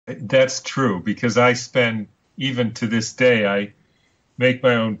That's true, because I spend, even to this day, I make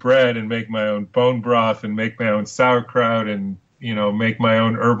my own bread and make my own bone broth and make my own sauerkraut and, make my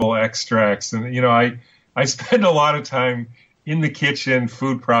own herbal extracts. And, I spend a lot of time in the kitchen,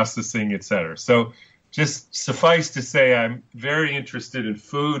 food processing, etc. So just suffice to say, I'm very interested in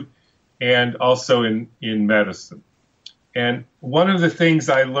food and also in medicine. And one of the things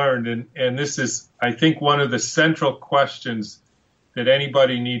I learned, and this is, I think, one of the central questions that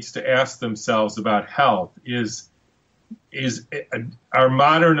anybody needs to ask themselves about health is are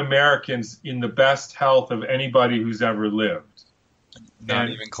modern Americans in the best health of anybody who's ever lived? Not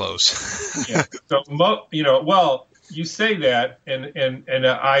even close. Yeah. So, well, you say that, and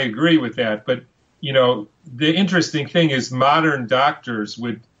I agree with that. But, the interesting thing is modern doctors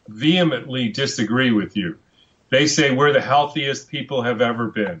would vehemently disagree with you. They say we're the healthiest people have ever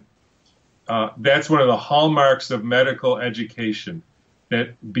been. That's one of the hallmarks of medical education,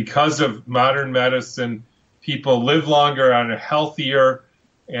 that because of modern medicine, people live longer, on a healthier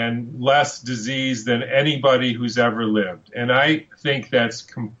and less disease than anybody who's ever lived. And I think that's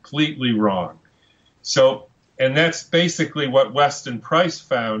completely wrong. So, and that's basically what Weston Price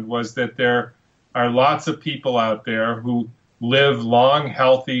found, was that there are lots of people out there who live long,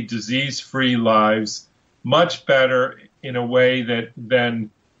 healthy, disease-free lives, much better in a way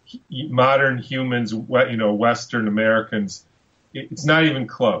than modern humans, Western Americans. It's not even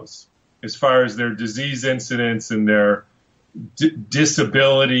close as far as their disease incidence and their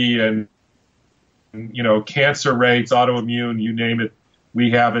disability and, cancer rates, autoimmune, you name it,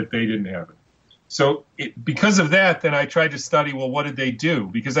 we have it, they didn't have it. So because of that, then I tried to study, well, what did they do?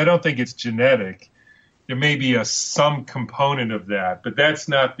 Because I don't think it's genetic. There may be some component of that, but that's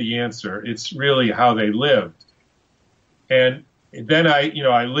not the answer. It's really how they lived. And then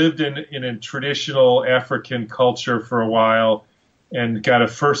I lived in a traditional African culture for a while and got a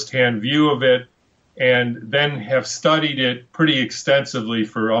firsthand view of it, and then have studied it pretty extensively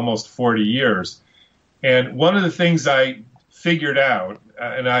for almost 40 years. And one of the things I figured out,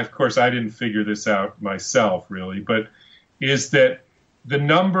 and of course I didn't figure this out myself really, but is that the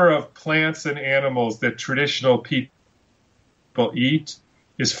number of plants and animals that traditional people eat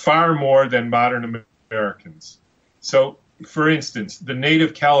is far more than modern Americans. So, for instance, the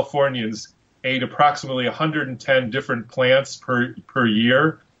native Californians ate approximately 110 different plants per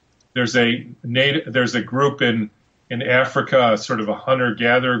year. There's a group in Africa, sort of a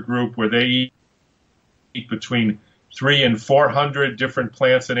hunter-gatherer group, where they eat between 300 and 400 different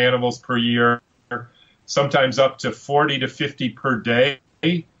plants and animals per year, sometimes up to 40 to 50 per day.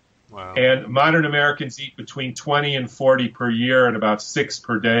 Wow. And modern Americans eat between 20 and 40 per year and about 6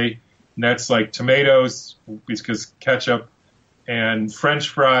 per day. And that's like tomatoes, because ketchup, and French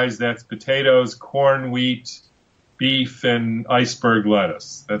fries, that's potatoes, corn, wheat, beef, and iceberg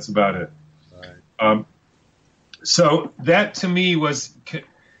lettuce. That's about it. Right. So that to me was,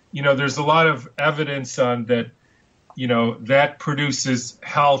 there's a lot of evidence on that, that produces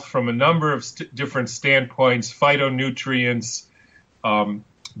health from a number of different standpoints. Phytonutrients,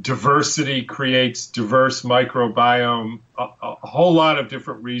 diversity creates diverse microbiome, a whole lot of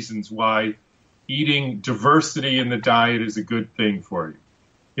different reasons why eating diversity in the diet is a good thing for you.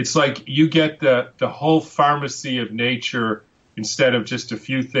 It's like you get the whole pharmacy of nature instead of just a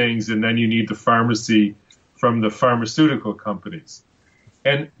few things, and then you need the pharmacy from the pharmaceutical companies.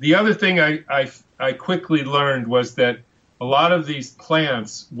 And the other thing I quickly learned was that a lot of these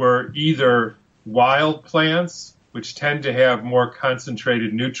plants were either wild plants, which tend to have more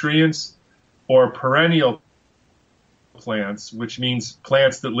concentrated nutrients, or perennial plants, which means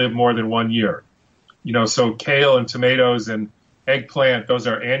plants that live more than 1 year. So kale and tomatoes and eggplant, those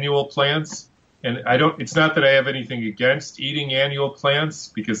are annual plants. And it's not that I have anything against eating annual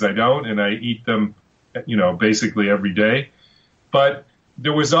plants, because I don't, and I eat them, basically every day. But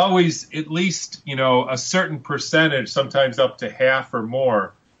there was always at least, a certain percentage, sometimes up to half or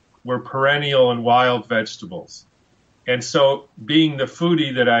more, were perennial and wild vegetables. And so, being the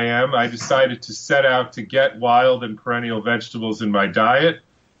foodie that I am, I decided to set out to get wild and perennial vegetables in my diet,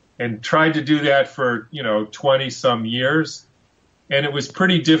 and tried to do that for, 20-some years. And it was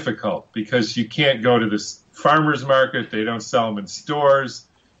pretty difficult, because you can't go to this farmer's market. They don't sell them in stores.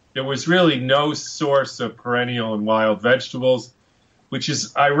 There was really no source of perennial and wild vegetables, which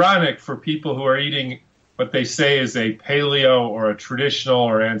is ironic for people who are eating what they say is a paleo or a traditional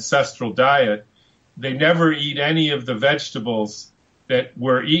or ancestral diet. They never eat any of the vegetables that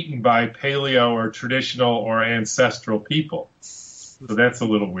were eaten by paleo or traditional or ancestral people. So that's a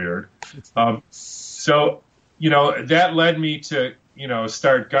little weird. That led me to,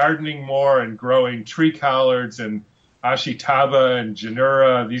 start gardening more and growing tree collards and ashitaba and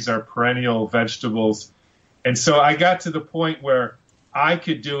janura. These are perennial vegetables. And so I got to the point where I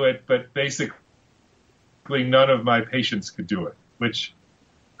could do it, but basically none of my patients could do it, which,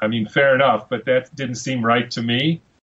 I mean, fair enough, but that didn't seem right to me.